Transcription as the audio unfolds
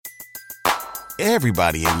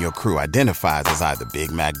Everybody in your crew identifies as either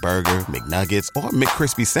Big Mac Burger, McNuggets, or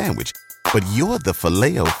McCrispy Sandwich. But you're the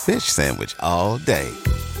Filet-O-Fish Sandwich all day.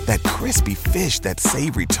 That crispy fish, that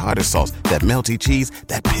savory tartar sauce, that melty cheese,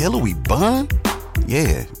 that pillowy bun.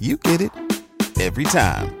 Yeah, you get it. Every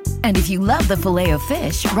time. And if you love the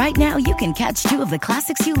Filet-O-Fish, right now you can catch two of the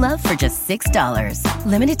classics you love for just $6.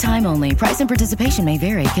 Limited time only. Price and participation may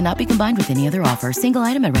vary. Cannot be combined with any other offer. Single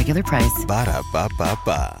item at regular price.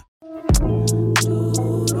 Ba-da-ba-ba-ba.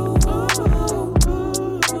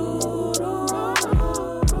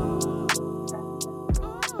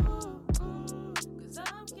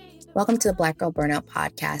 Welcome to the Black Girl Burnout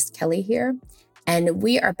Podcast. Kelly here. And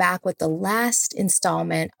we are back with the last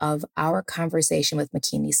installment of our conversation with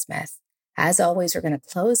Makini Smith. As always, we're going to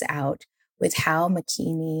close out with how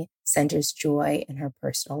Makini centers joy in her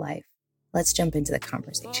personal life. Let's jump into the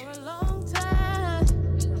conversation. For a long time,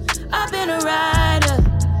 I've been a rider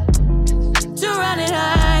to running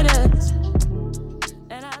riders.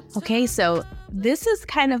 Okay, so this is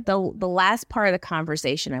kind of the last part of the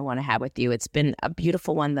conversation I want to have with you. It's been a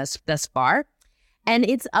beautiful one thus far, and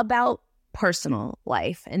it's about personal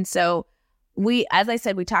life. And so as I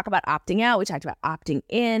said, we talk about opting out. We talked about opting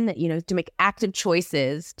in, to make active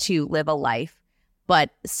choices to live a life.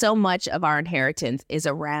 But so much of our inheritance is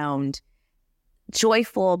around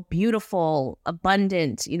joyful, beautiful,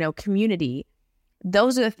 abundant, community.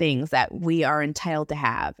 Those are the things that we are entitled to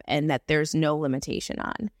have and that there's no limitation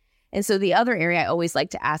on. And so the other area I always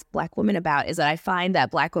like to ask Black women about is that I find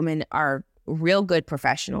that Black women are real good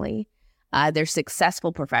professionally. They're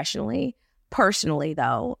successful professionally. Personally,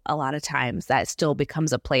 though, a lot of times that still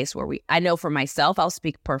becomes a place where I know for myself, I'll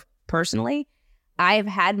speak personally, I have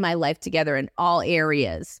had my life together in all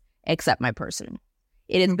areas except my personal.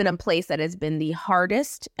 It has been a place that has been the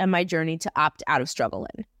hardest in my journey to opt out of struggle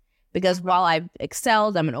in. Because while I've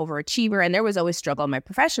excelled, I'm an overachiever, and there was always struggle in my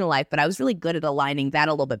professional life, but I was really good at aligning that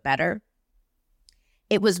a little bit better.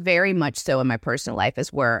 It was very much so in my personal life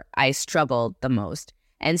is where I struggled the most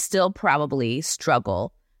and still probably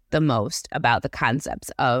struggle the most about the concepts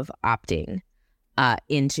of opting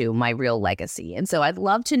into my real legacy. And so I'd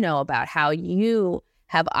love to know about how you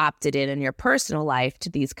have opted in your personal life to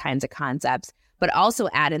these kinds of concepts, but also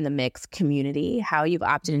add in the mix community, how you've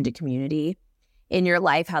opted into community in your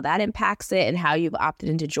life, how that impacts it, and how you've opted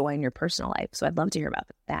into joy in your personal life. So I'd love to hear about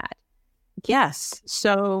that. Yes.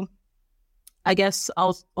 So I guess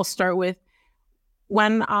I'll start with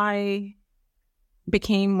when I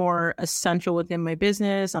became more essential within my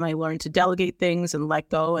business and I learned to delegate things and let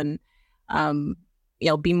go and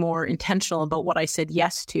be more intentional about what I said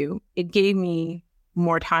yes to. It gave me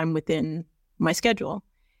more time within my schedule.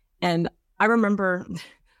 And I remember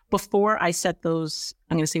before I set those,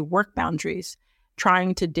 I'm going to say work boundaries,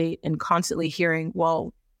 trying to date and constantly hearing,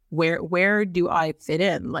 well, where do I fit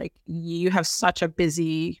in? Like, you have such a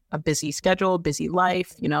busy schedule, busy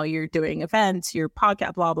life, you're doing events, your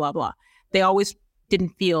podcast, blah, blah, blah. They always didn't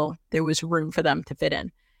feel there was room for them to fit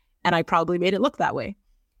in. And I probably made it look that way.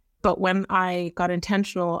 But when I got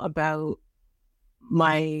intentional about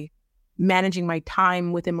managing my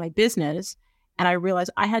time within my business, and I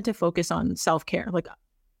realized I had to focus on self-care. Like,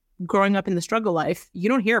 growing up in the struggle life, you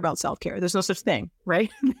don't hear about self-care. There's no such thing,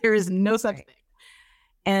 right? There is no such thing.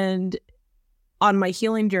 And on my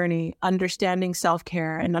healing journey, understanding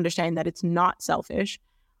self-care and understanding that it's not selfish,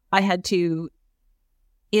 I had to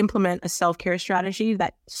implement a self-care strategy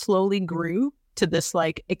that slowly grew to this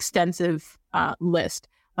extensive list.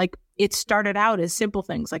 Like, it started out as simple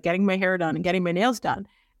things like getting my hair done and getting my nails done.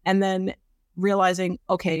 And then realizing,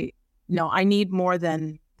 okay, no, I need more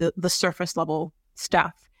than the surface level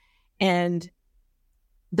stuff. And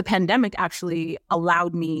the pandemic actually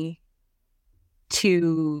allowed me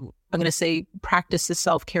to, I'm going to say, practice the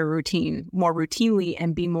self-care routine more routinely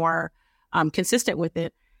and be more consistent with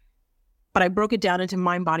it. But I broke it down into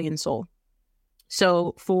mind, body, and soul.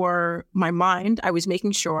 So for my mind, I was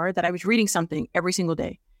making sure that I was reading something every single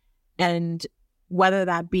day. And whether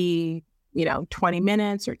that be, 20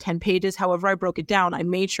 minutes or 10 pages, however I broke it down, I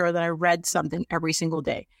made sure that I read something every single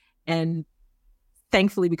day. And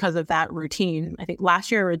thankfully, because of that routine, I think last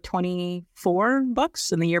year I read 24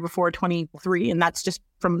 books and the year before 23. And that's just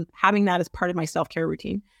from having that as part of my self-care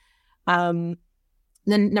routine. Then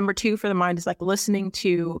number 2 for the mind is listening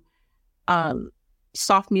to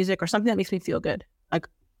soft music or something that makes me feel good. Like,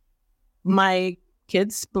 my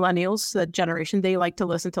kids, millennials, that generation, they like to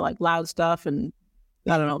listen to loud stuff and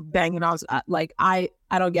I don't know, banging on. I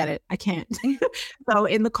don't get it. I can't. So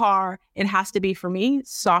in the car, it has to be for me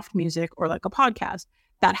soft music or a podcast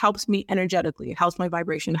that helps me energetically. It helps my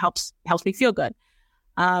vibration. Helps me feel good.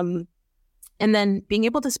 And then being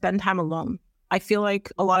able to spend time alone. I feel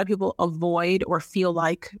like a lot of people avoid or feel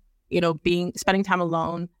like, spending time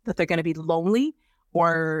alone, that they're going to be lonely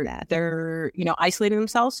or they're, isolating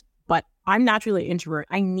themselves. But I'm naturally an introvert.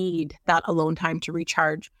 I need that alone time to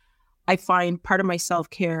recharge. I find part of my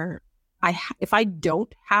self-care, if I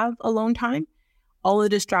don't have alone time, all the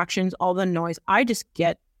distractions, all the noise, I just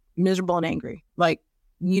get miserable and angry. Like,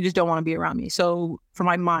 you just don't want to be around me. So for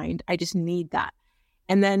my mind, I just need that.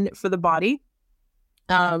 And then for the body,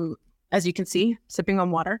 as you can see, sipping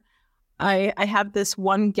on water, I have this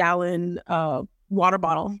 1 gallon water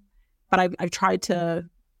bottle, but I've tried to,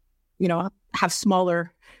 have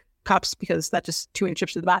smaller cups because that's just 2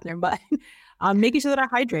 trips to the bathroom. But making sure that I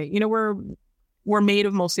hydrate. We're made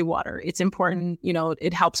of mostly water. It's important.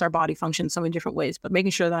 It helps our body function so many different ways. But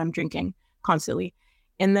making sure that I'm drinking constantly,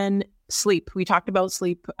 and then sleep. We talked about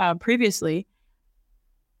sleep previously.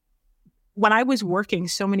 When I was working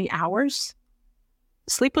so many hours,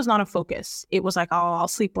 sleep was not a focus. It was like, oh, I'll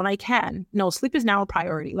sleep when I can. No, sleep is now a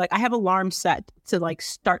priority. Like, I have alarms set to like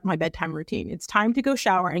start my bedtime routine. It's time to go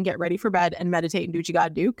shower and get ready for bed and meditate and do what you got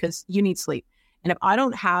to do, because you need sleep. And if I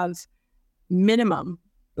don't have minimum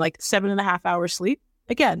like 7.5 hours sleep,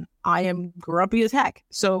 again, I am grumpy as heck.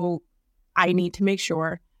 So I need to make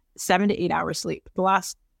sure 7 to 8 hours sleep. The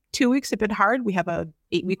last 2 weeks have been hard. We have a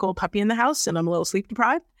 8-week-old puppy in the house and I'm a little sleep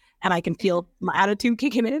deprived, and I can feel my attitude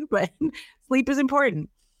kicking in, but sleep is important.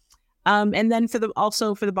 And then for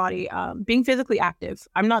the body, being physically active.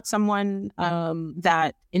 I'm not someone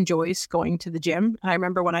that enjoys going to the gym. I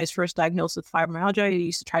remember when I was first diagnosed with fibromyalgia, I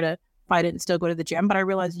used to try to fight it and still go to the gym, but I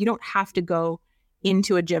realized you don't have to go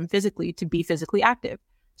into a gym physically to be physically active.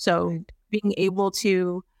 So being able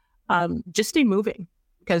to just stay moving,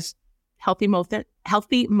 because healthy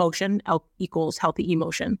motion equals healthy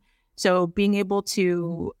emotion. So being able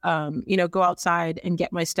to, go outside and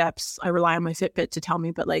get my steps, I rely on my Fitbit to tell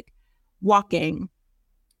me, but like walking,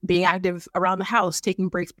 being active around the house, taking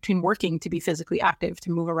breaks between working to be physically active,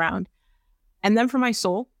 to move around. And then for my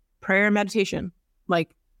soul, prayer and meditation,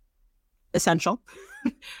 like essential.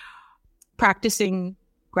 Practicing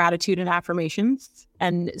gratitude and affirmations.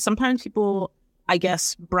 And sometimes people, I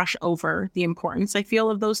guess, brush over the importance, I feel,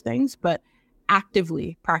 of those things, but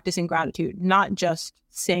actively practicing gratitude, not just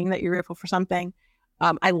saying that you're grateful for something.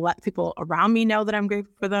 I let people around me know that I'm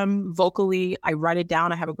grateful for them. Vocally, I write it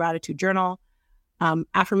down. I have a gratitude journal.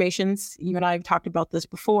 Affirmations, you and I have talked about this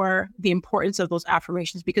before, the importance of those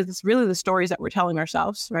affirmations, because it's really the stories that we're telling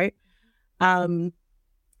ourselves, right? And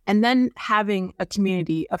then having a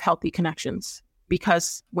community of healthy connections,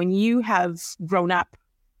 because when you have grown up,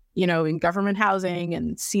 in government housing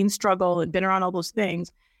and seen struggle and been around all those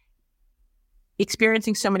things,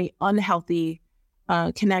 experiencing so many unhealthy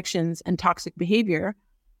connections and toxic behavior.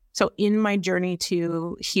 So in my journey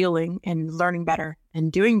to healing and learning better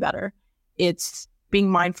and doing better, it's being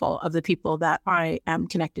mindful of the people that I am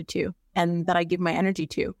connected to and that I give my energy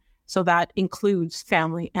to. So that includes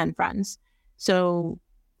family and friends. So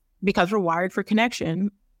because we're wired for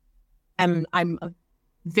connection, and I'm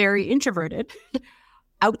very introverted,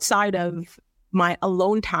 outside of my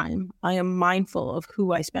alone time, I am mindful of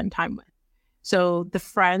who I spend time with. So the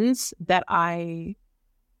friends that I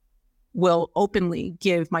will openly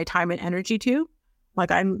give my time and energy to,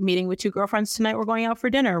 like I'm meeting with 2 girlfriends tonight, we're going out for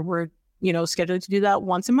dinner. We're, scheduled to do that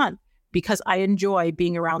once a month because I enjoy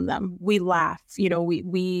being around them. We laugh,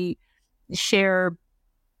 we share,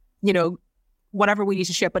 whatever we need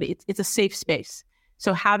to share, but it's a safe space.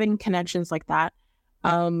 So having connections like that,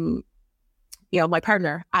 my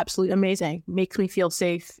partner, absolutely amazing, makes me feel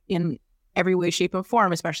safe in every way, shape, and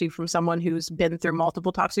form, especially from someone who's been through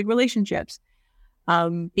multiple toxic relationships.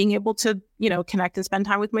 Being able to, connect and spend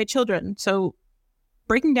time with my children. So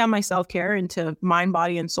breaking down my self-care into mind,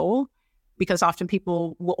 body, and soul, because often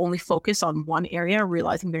people will only focus on one area,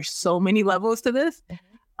 realizing there's so many levels to this,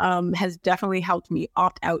 has definitely helped me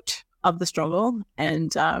opt out of the struggle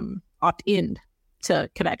and opt in to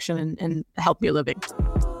connection and healthier living.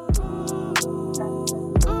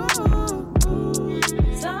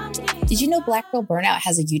 Did you know Black Girl Burnout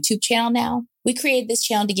has a YouTube channel now? We created this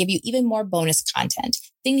channel to give you even more bonus content,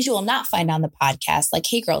 things you will not find on the podcast, like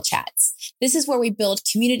Hey Girl Chats. This is where we build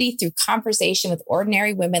community through conversation with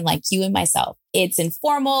ordinary women like you and myself. It's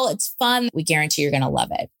informal, it's fun. We guarantee you're going to love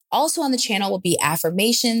it. Also on the channel will be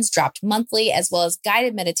affirmations dropped monthly, as well as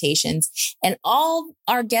guided meditations and all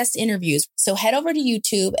our guest interviews. So head over to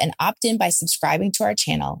YouTube and opt in by subscribing to our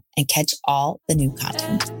channel and catch all the new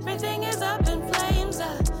content. Everything is up in flames.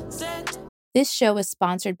 This show is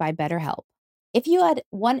sponsored by BetterHelp. If you had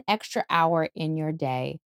 1 extra hour in your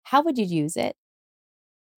day, how would you use it?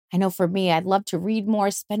 I know for me, I'd love to read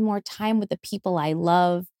more, spend more time with the people I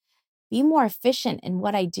love, be more efficient in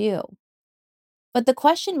what I do. But the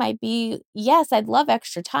question might be, yes, I'd love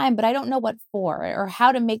extra time, but I don't know what for or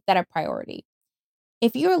how to make that a priority.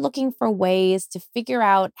 If you're looking for ways to figure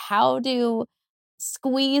out how to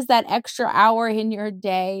squeeze that extra hour in your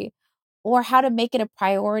day or how to make it a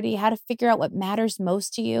priority, how to figure out what matters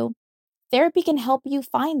most to you, therapy can help you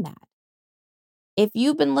find that. If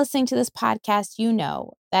you've been listening to this podcast, you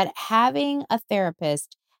know that having a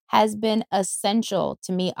therapist has been essential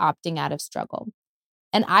to me opting out of struggle.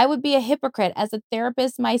 And I would be a hypocrite as a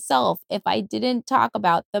therapist myself if I didn't talk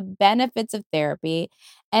about the benefits of therapy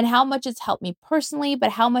and how much it's helped me personally,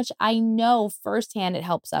 but how much I know firsthand it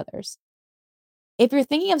helps others. If you're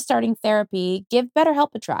thinking of starting therapy, give BetterHelp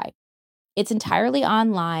a try. It's entirely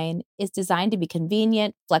online, it's designed to be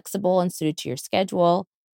convenient, flexible, and suited to your schedule.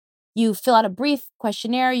 You fill out a brief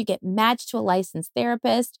questionnaire, you get matched to a licensed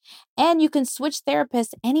therapist, and you can switch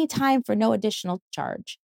therapists anytime for no additional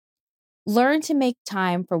charge. Learn to make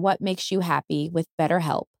time for what makes you happy with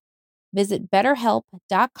BetterHelp. Visit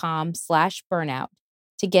betterhelp.com/burnout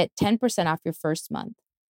to get 10% off your first month.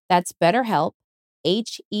 That's BetterHelp,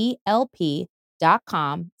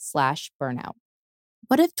 HELP.com/burnout.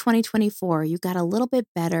 What if 2024 you got a little bit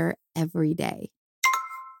better every day?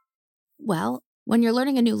 Well, when you're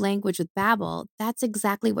learning a new language with Babbel, that's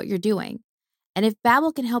exactly what you're doing. And if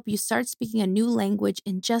Babbel can help you start speaking a new language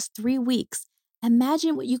in just 3 weeks,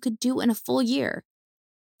 imagine what you could do in a full year.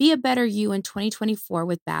 Be a better you in 2024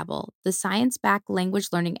 with Babbel, the science-backed language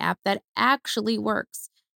learning app that actually works.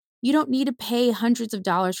 You don't need to pay hundreds of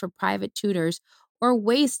dollars for private tutors or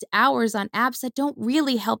waste hours on apps that don't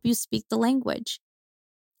really help you speak the language.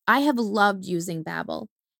 I have loved using Babbel.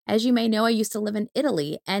 As you may know, I used to live in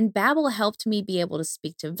Italy, and Babbel helped me be able to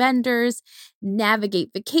speak to vendors,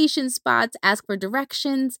 navigate vacation spots, ask for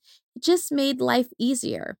directions. It just made life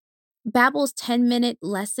easier. Babbel's 10-minute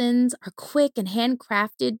lessons are quick and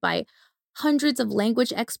handcrafted by hundreds of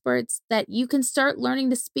language experts that you can start learning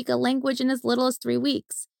to speak a language in as little as 3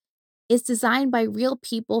 weeks. It's designed by real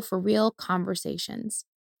people for real conversations.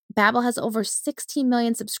 Babbel has over 16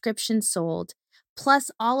 million subscriptions sold.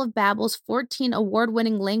 Plus, all of Babbel's 14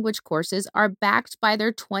 award-winning language courses are backed by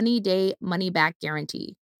their 20-day money-back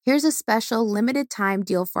guarantee. Here's a special limited-time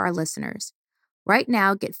deal for our listeners. Right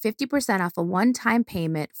now, get 50% off a one-time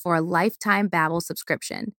payment for a lifetime Babbel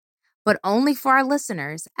subscription, but only for our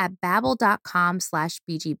listeners at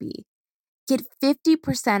babbel.com/BGB. Get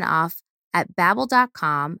 50% off at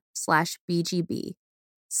babbel.com/BGB,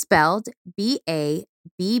 spelled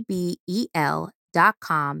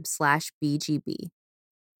BABBEL.com/BGB.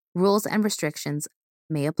 Rules and restrictions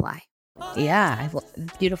may apply. Yeah,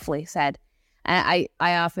 beautifully said. I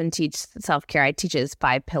often teach self-care. I teach it as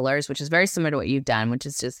 5 pillars, which is very similar to what you've done, which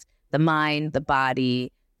is just the mind, the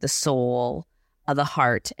body, the soul, the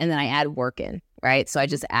heart, and then I add work in, right? So I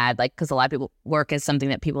just add, like, because a lot of people, work is something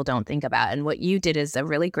that people don't think about. And what you did is a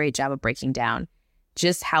really great job of breaking down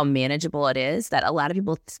just how manageable it is, that a lot of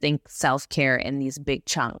people think self-care in these big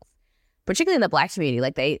chunks, particularly in the Black community.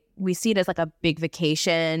 Like we see it as like a big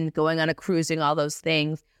vacation, going on a cruise, all those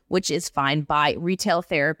things, which is fine. By retail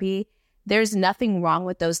therapy, there's nothing wrong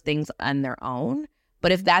with those things on their own.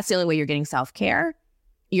 But if that's the only way you're getting self-care,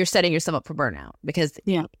 you're setting yourself up for burnout. Because,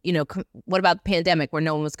 what about the pandemic where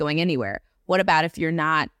no one was going anywhere? What about if you're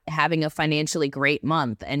not having a financially great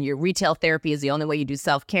month and your retail therapy is the only way you do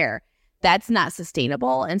self-care? That's not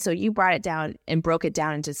sustainable. And so you brought it down and broke it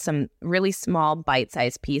down into some really small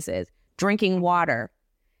bite-sized pieces. Drinking water,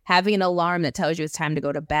 having an alarm that tells you it's time to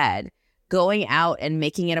go to bed, going out and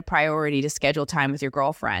making it a priority to schedule time with your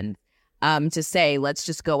girlfriend, to say, let's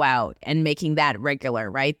just go out, and making that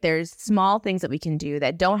regular, right? There's small things that we can do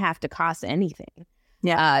that don't have to cost anything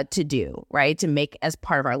to do, right? To make as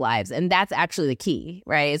part of our lives. And that's actually the key,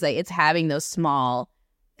 right? It's like it's having those small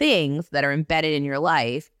things that are embedded in your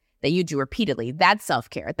life that you do repeatedly. That's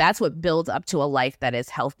self-care. That's what builds up to a life that is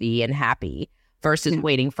healthy and happy versus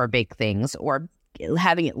waiting for big things or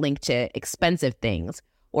having it linked to expensive things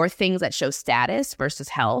or things that show status versus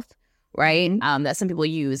health, right? That some people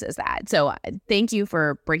use as that. So thank you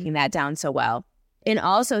for breaking that down so well. And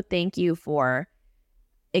also thank you for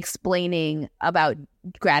explaining about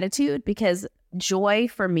gratitude, because joy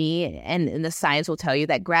for me, and the science will tell you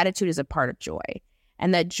that gratitude is a part of joy,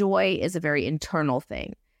 and that joy is a very internal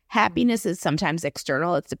thing. Happiness is sometimes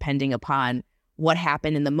external. It's depending upon what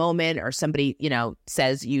happened in the moment, or somebody,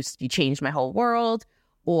 says you changed my whole world,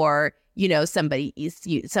 or,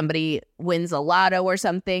 somebody wins a lotto or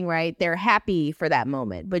something, right? They're happy for that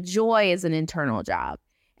moment. But joy is an internal job.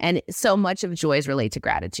 And so much of joy is related to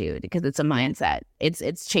gratitude because it's a mindset.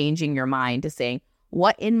 It's changing your mind to saying,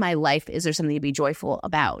 what in my life is there something to be joyful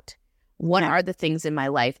about? What are the things in my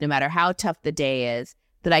life, no matter how tough the day is,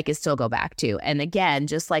 that I can still go back to? And again,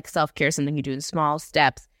 just like self-care is something you do in small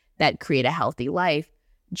steps that create a healthy life,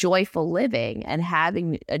 joyful living and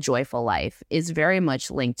having a joyful life is very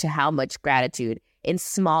much linked to how much gratitude in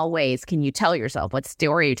small ways can you tell yourself. What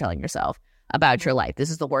story are you telling yourself about your life?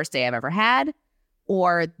 This is the worst day I've ever had,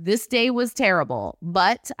 or this day was terrible,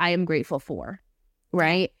 but I am grateful for,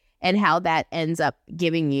 right? And how that ends up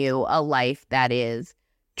giving you a life that is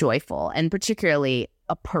joyful, and particularly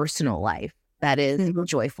a personal life that is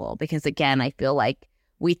joyful. Because again, I feel like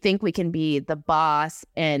we think we can be the boss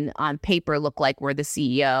and on paper look like we're the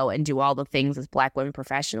CEO and do all the things as Black women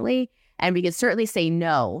professionally. And we can certainly say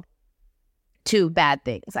no to bad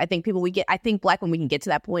things. I think Black women, we can get to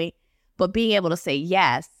that point, but being able to say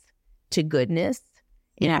yes to goodness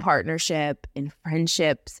in partnership, in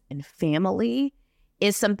friendships, in family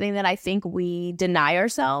is something that I think we deny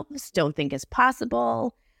ourselves, don't think is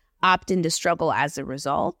possible, opt into struggle as a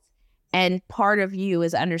result. And part of you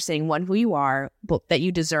is understanding, one, who you are, but that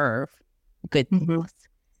you deserve good things,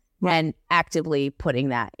 and actively putting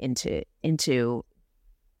that into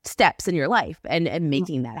steps in your life and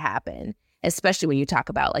making that happen. Especially when you talk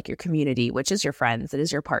about like your community, which is your friends, it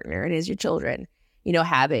is your partner, it is your children,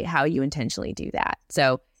 how you intentionally do that.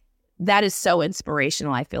 So that is so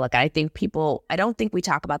inspirational. I feel like I don't think we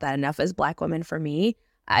talk about that enough as Black women. For me,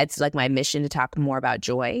 it's like my mission to talk more about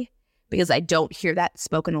joy, because I don't hear that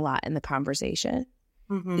spoken a lot in the conversation,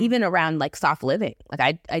 even around like soft living.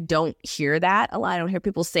 Like I don't hear that a lot. I don't hear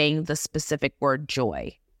people saying the specific word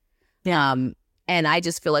joy. And I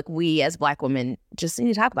just feel like we as Black women just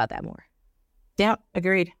need to talk about that more. Yeah,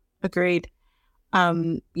 agreed.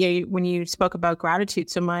 When you spoke about gratitude,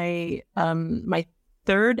 so my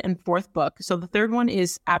third and fourth book. So the third one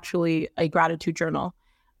is actually a gratitude journal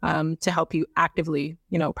to help you actively,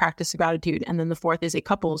 practice gratitude. And then the fourth is a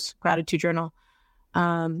couples gratitude journal.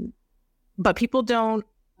 But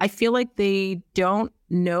I feel like they don't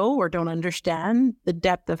know or don't understand the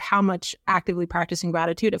depth of how much actively practicing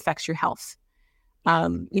gratitude affects your health.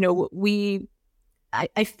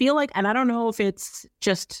 I feel like, and I don't know if it's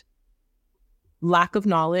just lack of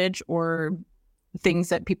knowledge or things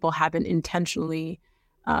that people haven't intentionally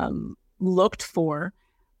looked for,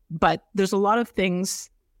 but there's a lot of things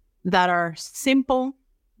that are simple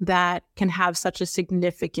that can have such a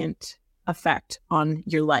significant effect on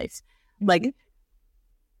your life. Like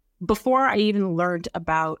before I even learned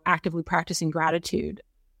about actively practicing gratitude,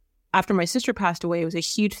 after my sister passed away, it was a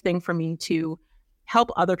huge thing for me to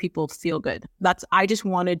help other people feel good. I just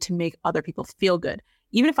wanted to make other people feel good.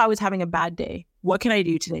 Even if I was having a bad day, what can I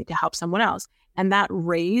do today to help someone else? And that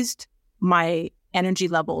raised my energy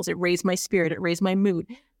levels. It raised my spirit. It raised my mood.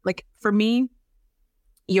 Like for me,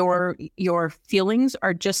 your feelings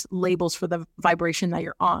are just labels for the vibration that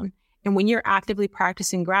you're on. And when you're actively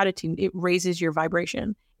practicing gratitude, it raises your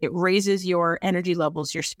vibration. It raises your energy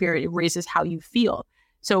levels, your spirit. It raises how you feel.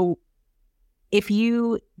 So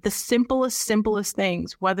the simplest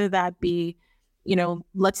things, whether that be,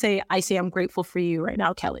 let's say I say I'm grateful for you right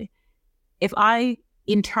now, Kelly. If I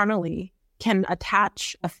internally can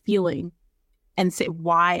attach a feeling and say,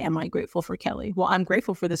 why am I grateful for Kelly? Well, I'm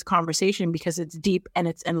grateful for this conversation because it's deep and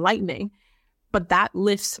it's enlightening, but that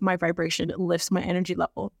lifts my vibration. It lifts my energy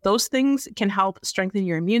level. Those things can help strengthen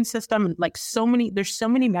your immune system. And there's so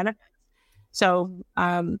many benefits. So,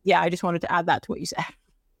 I just wanted to add that to what you said.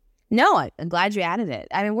 No, I'm glad you added it.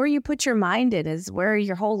 I mean, where you put your mind in is where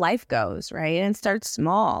your whole life goes, right? And it starts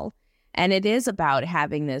small. And it is about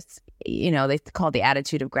having this, they call it the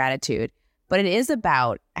attitude of gratitude, but it is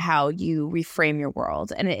about how you reframe your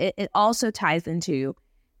world. And it also ties into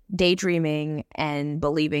daydreaming and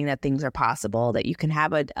believing that things are possible, that you can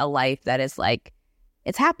have a life that is like,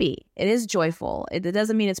 it's happy. It is joyful. It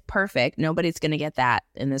doesn't mean it's perfect. Nobody's going to get that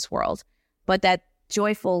in this world. But that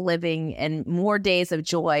joyful living and more days of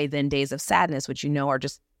joy than days of sadness, which are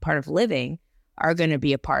just part of living, are going to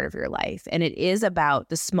be a part of your life. And it is about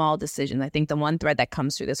the small decisions. I think the one thread that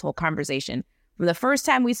comes through this whole conversation from the first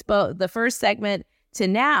time we spoke, the first segment to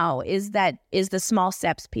now, is the small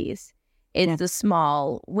steps piece. It's the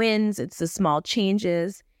small wins. It's the small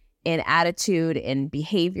changes in attitude, in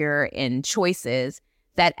behavior, in choices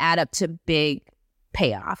that add up to big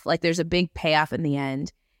payoff. Like there's a big payoff in the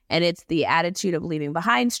end. And it's the attitude of leaving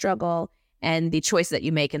behind struggle and the choice that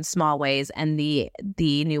you make in small ways, and the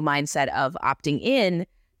new mindset of opting in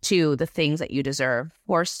to the things that you deserve.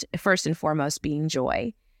 First and foremost being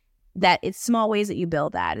joy. That it's small ways that you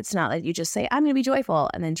build that. It's not like you just say, I'm going to be joyful,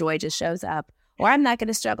 and then joy just shows up. Or I'm not going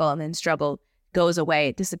to struggle, and then struggle goes away.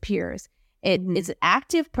 It disappears. It's an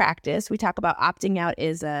active practice. We talk about opting out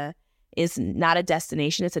is a is not a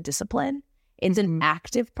destination, it's a discipline. It's an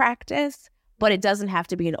active practice, but it doesn't have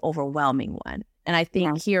to be an overwhelming one. And I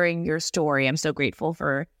think hearing your story, I'm so grateful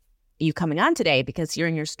for you coming on today, because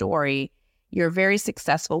hearing your story, you're a very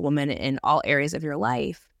successful woman in all areas of your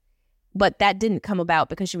life. But that didn't come about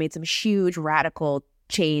because you made some huge radical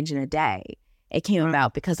change in a day. It came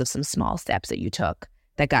about because of some small steps that you took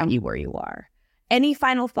that got you where you are. Any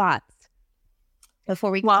final thoughts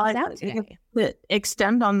before we close out today?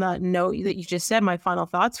 Extend on the note that you just said, my final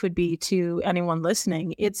thoughts would be to anyone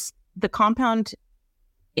listening. It's the compound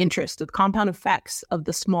interest, the compound effects of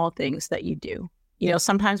the small things that you do. You know,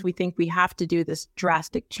 sometimes we think we have to do this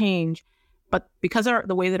drastic change, but because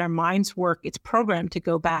the way that our minds work, it's programmed to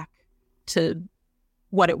go back to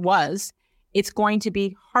what it was. It's going to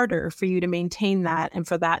be harder for you to maintain that and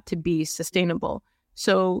for that to be sustainable.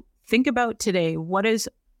 So think about today, what is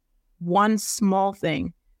one small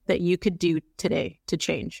thing that you could do today to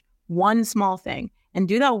change? One small thing. And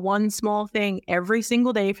do that one small thing every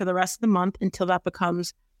single day for the rest of the month until that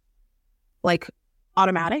becomes like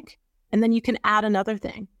automatic. And then you can add another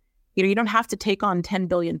thing. You know, you don't have to take on 10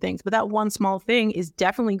 billion things, but that one small thing is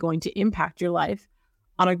definitely going to impact your life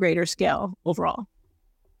on a greater scale overall.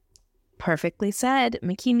 Perfectly said.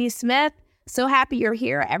 McKinney Smith, so happy you're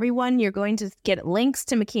here. Everyone, you're going to get links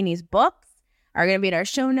to McKinney's books are going to be in our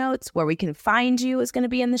show notes. Where we can find you is going to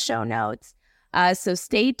be in the show notes. So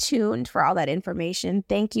stay tuned for all that information.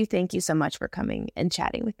 Thank you. Thank you so much for coming and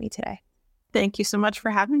chatting with me today. Thank you so much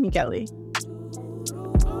for having me, Kelly.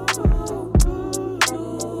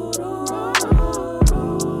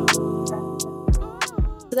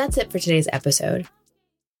 So that's it for today's episode.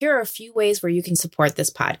 Here are a few ways where you can support this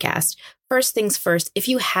podcast. First things first, if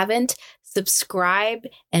you haven't, subscribe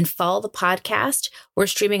and follow the podcast. We're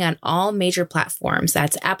streaming on all major platforms.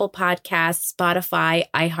 That's Apple Podcasts, Spotify,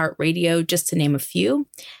 iHeartRadio, just to name a few.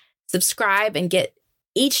 Subscribe and get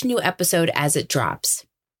each new episode as it drops.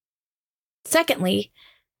 Secondly,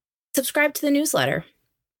 subscribe to the newsletter.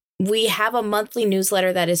 We have a monthly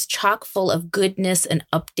newsletter that is chock full of goodness and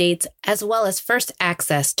updates, as well as first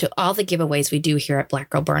access to all the giveaways we do here at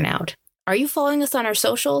Black Girl Burnout. Are you following us on our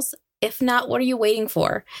socials? If not, what are you waiting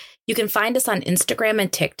for? You can find us on Instagram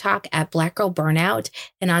and TikTok at Black Girl Burnout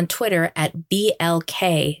and on Twitter at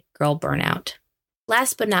BLK Girl Burnout.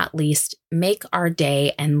 Last but not least, make our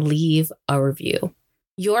day and leave a review.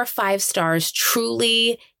 Your 5 stars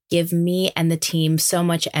truly give me and the team so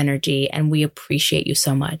much energy, and we appreciate you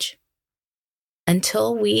so much.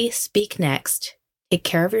 Until we speak next, take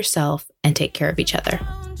care of yourself and take care of each other.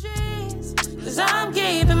 'Cause I'm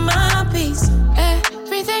keeping my peace.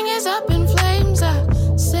 Everything is up in flames. I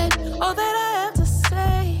said all that I have to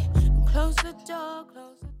say. Close the door,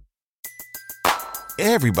 close the...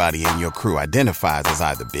 Everybody in your crew identifies as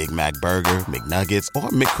either Big Mac Burger, McNuggets, or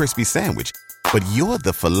McCrispy Sandwich. But you're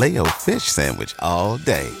the Filet-O-Fish Sandwich all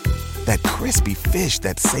day. That crispy fish,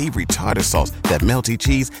 that savory tartar sauce, that melty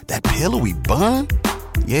cheese, that pillowy bun.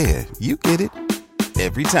 Yeah, you get it.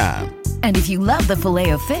 Every time. And if you love the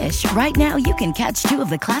Filet-O-Fish, right now you can catch 2 of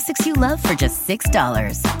the classics you love for just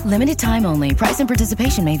 $6. Limited time only. Price and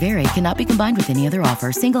participation may vary. Cannot be combined with any other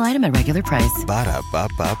offer. Single item at regular price.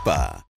 Ba-da-ba-ba-ba.